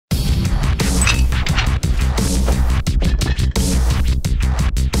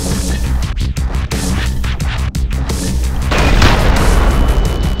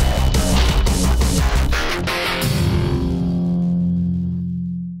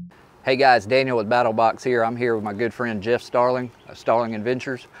Hey guys, Daniel with BattlBox here. I'm here with my good friend Jeff Starling, Starling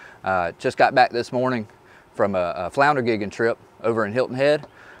Adventures. Just got back this morning from a flounder gigging trip over in Hilton Head.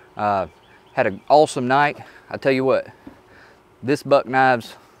 Had an awesome night. I tell you what, this Buck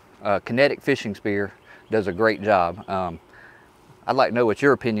Knives kinetic fishing spear does a great job. I'd like to know what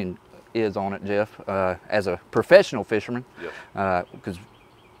your opinion is on it, Jeff, as a professional fisherman. Yep. Because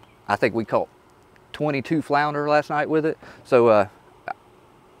I think we caught 22 flounder last night with it. So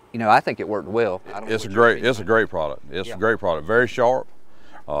you know, I think it worked well. It's a great product. It's a great product. Very sharp,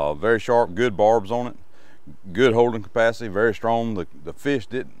 good barbs on it, good holding capacity, very strong. The fish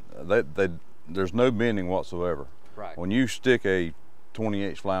there's no bending whatsoever. Right. When you stick a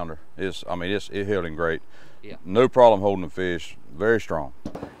 20-inch flounder, it held in great. Yeah. No problem holding the fish. Very strong.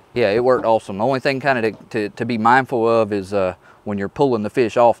 Yeah, it worked awesome. The only thing kind of to be mindful of is when you're pulling the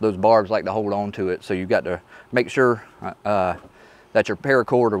fish off, those barbs like to hold on to it. So you've got to make sure that your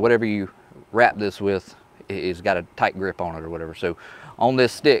paracord or whatever you wrap this with is got a tight grip on it or whatever. So on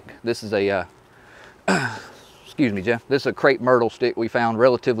this stick, this is a, excuse me, Jeff, this is a crepe myrtle stick we found,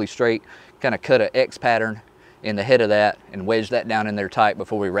 relatively straight, kind of cut an X pattern in the head of that and wedged that down in there tight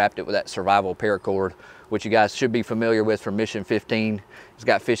before we wrapped it with that survival paracord, which you guys should be familiar with from Mission 15. It's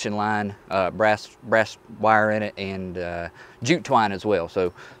got fishing line, brass wire in it, and jute twine as well.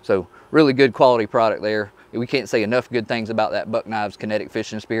 So really good quality product there. We can't say enough good things about that Buck Knives kinetic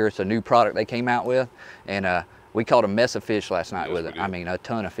fishing spear. It's a new product they came out with, and we caught a mess of fish last night with it. I mean, a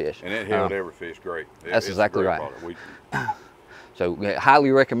ton of fish. And it held every fish great. That's exactly right. So we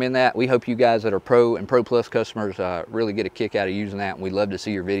highly recommend that. We hope you guys that are Pro and Pro Plus customers really get a kick out of using that, and we'd love to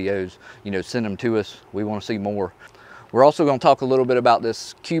see your videos. You know, send them to us. We want to see more. We're also going to talk a little bit about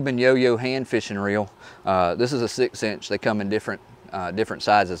this Cuban yo-yo hand fishing reel. This is a 6-inch. They come in different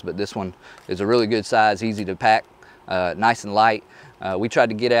sizes, but this one is a really good size, easy to pack, nice and light. We tried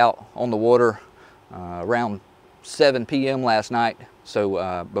to get out on the water around 7 p.m. last night,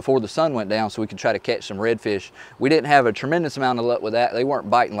 so before the sun went down, so we could try to catch some redfish. We didn't have a tremendous amount of luck with that. They weren't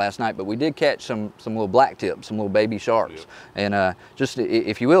biting last night, but we did catch some little black tips, some little baby sharks. Yep. And just,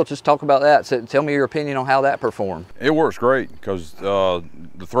 if you will, just talk about that. So tell me your opinion on how that performed. It works great because the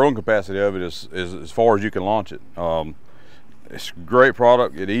throwing capacity of it is as far as you can launch it. It's a great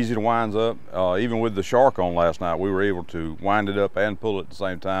product. It's easy to wind up. Even with the shark on last night, we were able to wind it up and pull it at the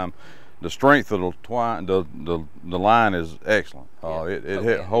same time. The strength of the twine, the line is excellent.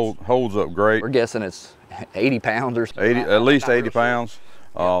 It holds up great. We're guessing it's 80 pounds or something. At least 80 pounds.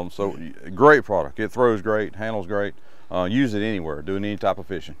 So great product. It throws great, handles great. Use it anywhere, doing any type of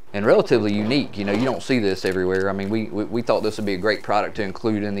fishing. And relatively unique. You know, you don't see this everywhere. I mean, we thought this would be a great product to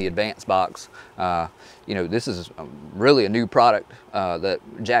include in the advanced box. You know, this is really a new product that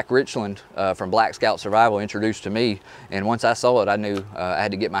Jack Richland from Black Scout Survival introduced to me. And once I saw it, I knew I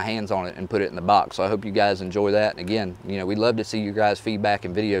had to get my hands on it and put it in the box. So I hope you guys enjoy that. And again, you know, we'd love to see your guys' feedback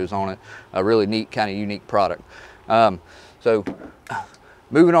and videos on it. A really neat, kind of unique product. So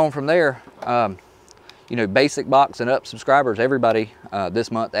moving on from there, you know, basic box and up subscribers, everybody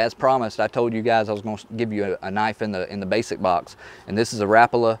this month, as promised, I told you guys I was going to give you a knife in the basic box, and this is a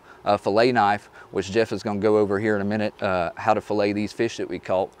Rapala fillet knife, which Jeff is going to go over here in a minute, how to fillet these fish that we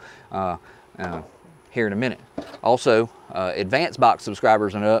caught here in a minute. Also, advanced box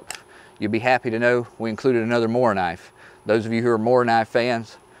subscribers and up, you'll be happy to know we included another Moore knife. Those of you who are Moore knife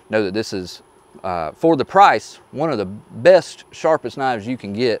fans know that this is, for the price, one of the best, sharpest knives you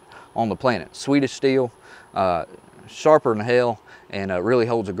can get on the planet. Swedish steel, sharper than hell, and really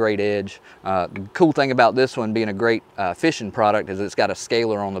holds a great edge. The cool thing about this one being a great fishing product is it's got a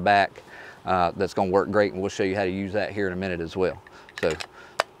scaler on the back that's going to work great, and we'll show you how to use that here in a minute as well. So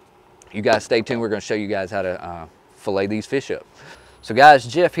you guys stay tuned. We're going to show you guys how to fillet these fish up. So guys,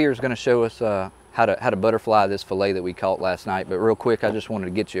 Jeff here is going to show us how to butterfly this fillet that we caught last night. But real quick, I just wanted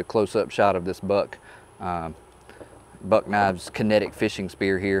to get you a close-up shot of this Buck Knives kinetic fishing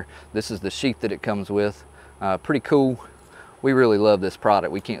spear here. This is the sheath that it comes with. Pretty cool. We really love this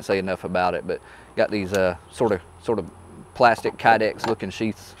product. We can't say enough about it, but got these sort of plastic Kydex looking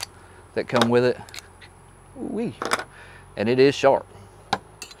sheaths that come with it. Ooh-wee. And it is sharp.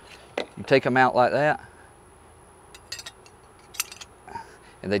 You take them out like that,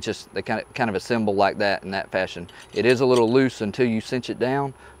 and they kind of assemble like that in that fashion. It is a little loose until you cinch it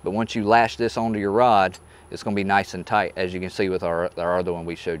down, but once you lash this onto your rod, it's going to be nice and tight, as you can see with our other one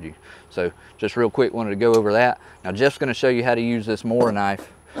we showed you. So just real quick, wanted to go over that. Now Jeff's going to show you how to use this Moore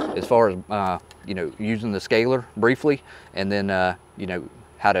knife as far as you know, using the scaler briefly, and then you know,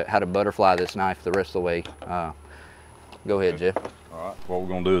 how to butterfly this knife the rest of the way. Go ahead, Jeff. All right, what we're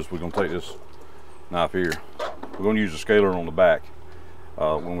going to do is we're going to take this knife here. We're going to use the scaler on the back.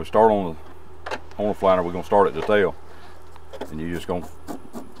 When we start on the flounder, we're gonna start at the tail, and you're gonna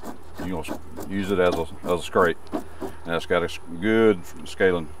use it as a scrape, and that's got a good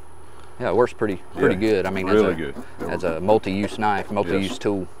scaling. Yeah, it works pretty good. I mean, really good. As a multi-use knife, multi-use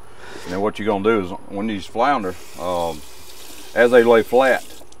tool. And then what you're gonna do is, when these flounder, as they lay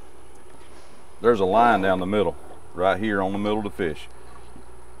flat, there's a line down the middle, right here on the middle of the fish.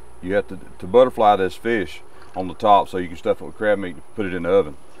 You have to butterfly this fish on the top so you can stuff it with crab meat and put it in the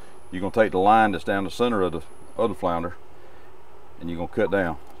oven. You're gonna take the line that's down the center of the flounder, and you're gonna cut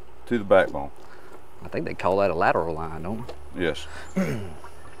down to the backbone. I think they call that a lateral line, don't they? Yes.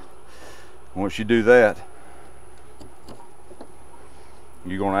 Once you do that,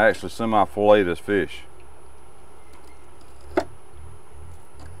 you're going to actually semi-fillet this fish.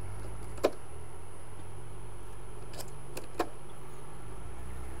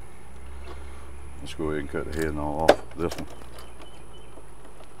 Let's go ahead and cut the head and all off this one.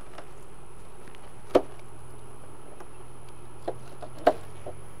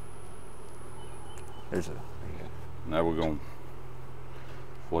 Now we're going to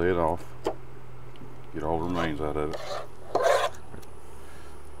fillet it off, get all the remains out of it.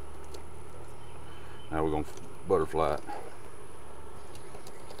 Now we're going to butterfly it.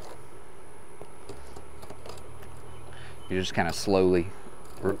 You just kind of slowly.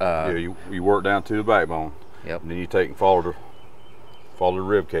 Yeah, you work down to the backbone. Yep. And then you take and follow the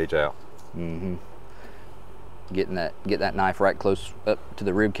rib cage out. Mm-hmm. Get that knife right close up to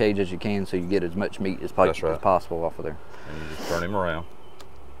the rib cage as you can, so you get as much meat as possible off of there. And you just turn him around,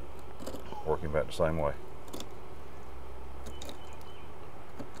 work him back the same way.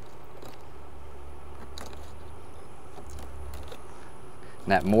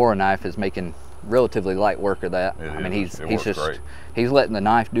 And that Mora knife is making relatively light work of that. I mean, he's letting the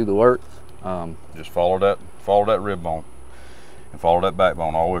knife do the work. Just follow that rib bone and follow that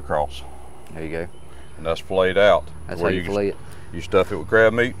backbone all the way across. There you go. And that's filleted out. That's how you fillet it. You stuff it with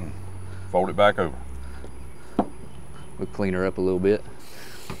crab meat and fold it back over. We'll clean her up a little bit.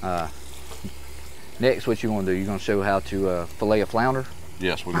 Next, what you want to do? You're going to show how to fillet a flounder.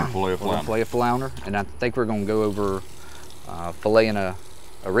 Yes, we're going to fillet a flounder. We're going to fillet a flounder, and I think we're going to go over filleting a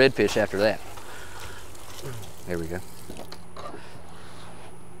redfish after that. There we go.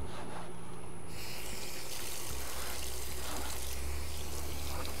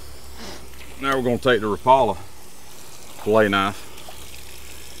 Now we're going to take the Rapala fillet knife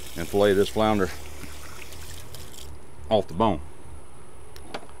and fillet this flounder off the bone.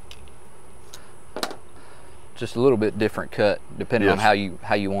 Just a little bit different cut depending on how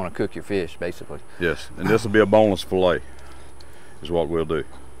you want to cook your fish, basically. Yes, and this will be a boneless fillet is what we'll do.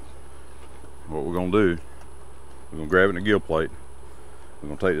 What we're going to do, we're going to grab it in a gill plate. We're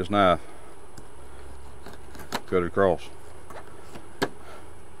going to take this knife, cut it across.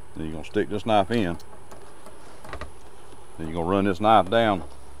 Then you're going to stick this knife in. Then you're going to run this knife down.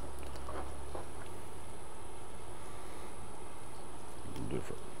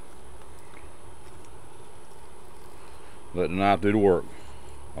 Different. Let the knife do the work.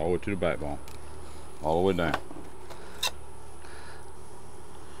 All the way to the backbone. All the way down.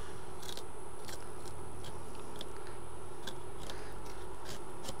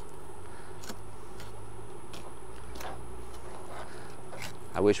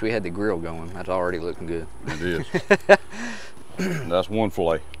 I wish we had the grill going. That's already looking good. It is. That's one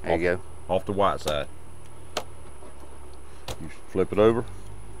fillet. There you go. Off the white side. You flip it over.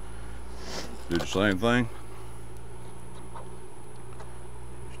 Do the same thing.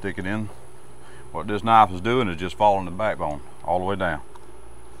 Stick it in. What this knife is doing is just following the backbone all the way down.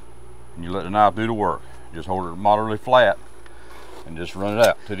 And you let the knife do the work. Just hold it moderately flat and just run it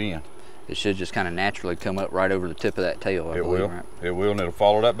out to the end. It should just kind of naturally come up right over the tip of that tail. It will. Right? It will, and it'll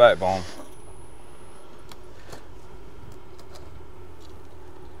follow that backbone.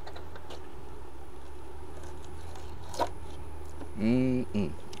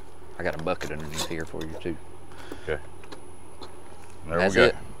 I got a bucket underneath here for you too. Okay. That's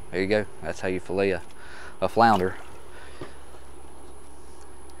it. There you go. That's how you fillet a flounder.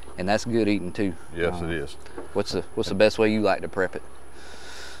 And that's good eating too. Yes, it is. What's the best way you like to prep it?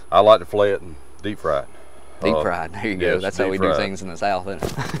 I like to fillet it and deep fry it. Deep fried. There you go. Yes, that's how we do things in the South, isn't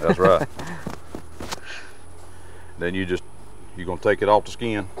it? That's right. Then you're gonna take it off the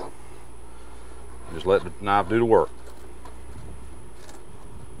skin. Just let the knife do the work.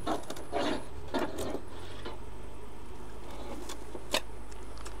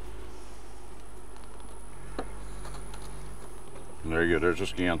 And there you go. There's the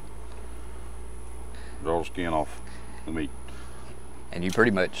skin. Draw the skin off the meat. And you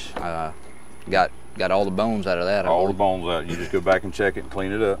pretty much got got all the bones out of that. All the bones out. You just go back and check it and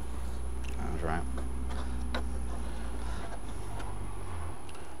clean it up. That's right.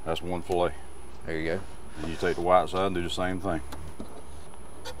 That's one fillet. There you go. And you take the white side and do the same thing.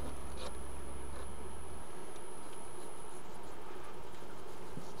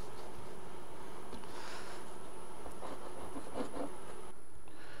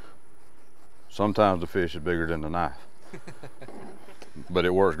 Sometimes the fish is bigger than the knife. But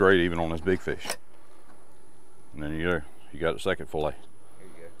it works great even on this big fish. And then you got the second fillet. There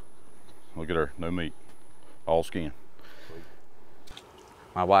you go. Look at her, no meat, all skin. Sweet.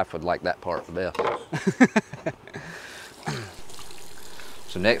 My wife would like that part the best.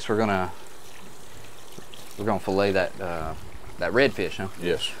 So next we're gonna fillet that that redfish, huh?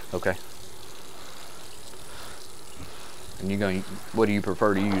 Yes. Okay. And what do you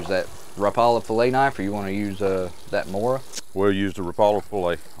prefer to use, that Rapala fillet knife, or you want to use that Mora? We'll use the Rapala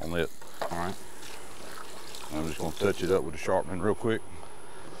fillet on it. All right. I'm just going to touch it up with the sharpening real quick,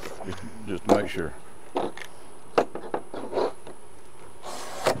 just to make sure.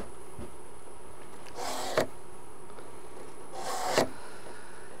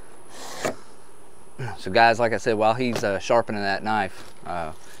 So guys, like I said, while he's sharpening that knife,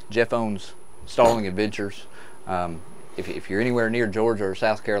 Jeff owns Starling Adventures. If you're anywhere near Georgia or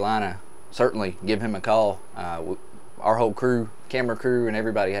South Carolina, certainly give him a call. Our whole crew, camera crew, and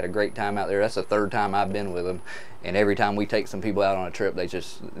everybody had a great time out there. That's the third time I've been with him, and every time we take some people out on a trip, they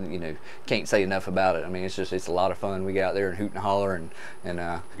just, you know, can't say enough about it. I mean, it's a lot of fun. We get out there and hoot and holler and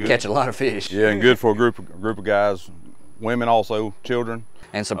catch a lot of fish. Yeah, and good for a group of guys, women also, children.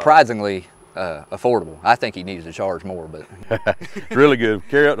 And surprisingly affordable. I think he needs to charge more, but really good.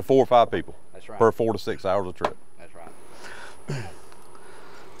 Carry up to 4 or 5 people. That's right. Per 4 to 6 hours of trip. That's right.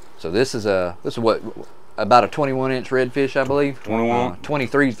 So this is what, about a 21-inch redfish, I believe. 21.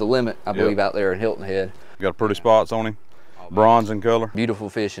 23 is the limit, I believe, out there in Hilton Head. Got pretty spots on him, bronze in color. Beautiful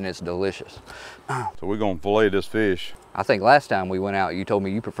fish, and it's delicious. So we're gonna fillet this fish. I think last time we went out, you told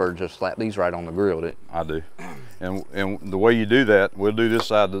me you preferred just slap these right on the grill, didn't you? I do. And the way you do that, we'll do this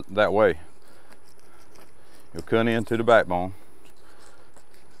side that way. You'll cut into the backbone.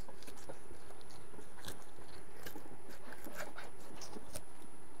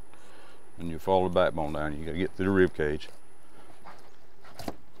 And you follow the backbone down. You gotta get through the rib cage.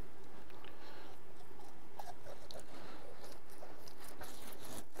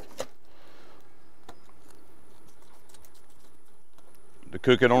 To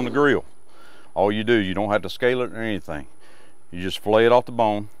cook it on the grill, all you do, you don't have to scale it or anything. You just fillet it off the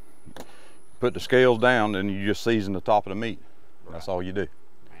bone, put the scales down, and you just season the top of the meat. That's all you do.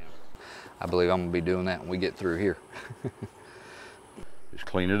 I believe I'm gonna be doing that when we get through here. Just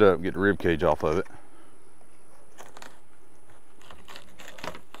clean it up, get the rib cage off of it.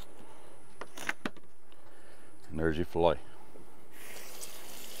 And there's your fillet.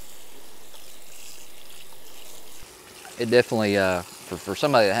 It definitely, for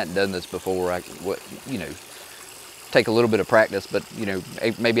somebody that hadn't done this before, take a little bit of practice, but you know,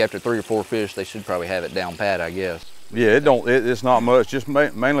 maybe after 3 or 4 fish, they should probably have it down pat, I guess. Yeah, it's not much. Just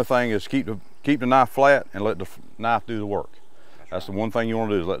mainly thing is keep the knife flat and let the knife do the work. That's the one thing you want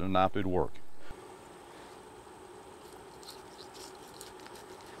to do, is let the knife do the work.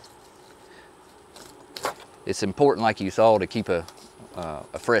 It's important, like you saw, to keep a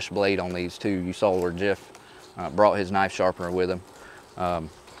fresh blade on these too. You saw where Jeff brought his knife sharpener with him.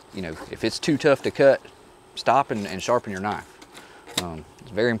 You know, if it's too tough to cut, stop and sharpen your knife.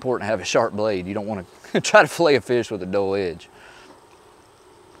 It's very important to have a sharp blade. You don't want to try to fillet a fish with a dull edge.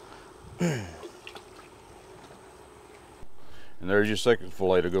 And there's your second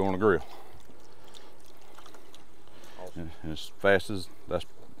fillet to go on the grill. Awesome. And as fast as that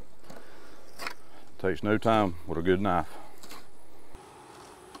takes no time with a good knife.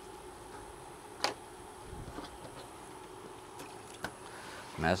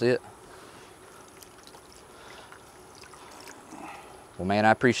 And that's it. Well, man, I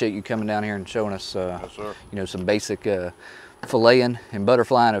appreciate you coming down here and showing us, Yes, sir. you know, some basic filleting and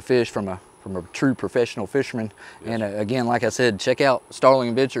butterflying of fish from a true professional fisherman. Yes. And again, like I said, check out Starling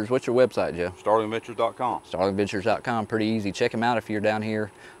Adventures. What's your website, Joe? StarlingAdventures.com. StarlingAdventures.com. Pretty easy. Check him out if you're down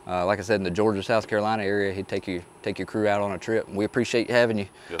here. Like I said, in the Georgia, South Carolina area, he'd take your crew out on a trip. We appreciate having you.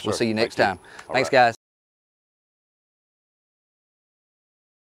 Yes, we'll sir. see you next time. All Thanks, right. guys.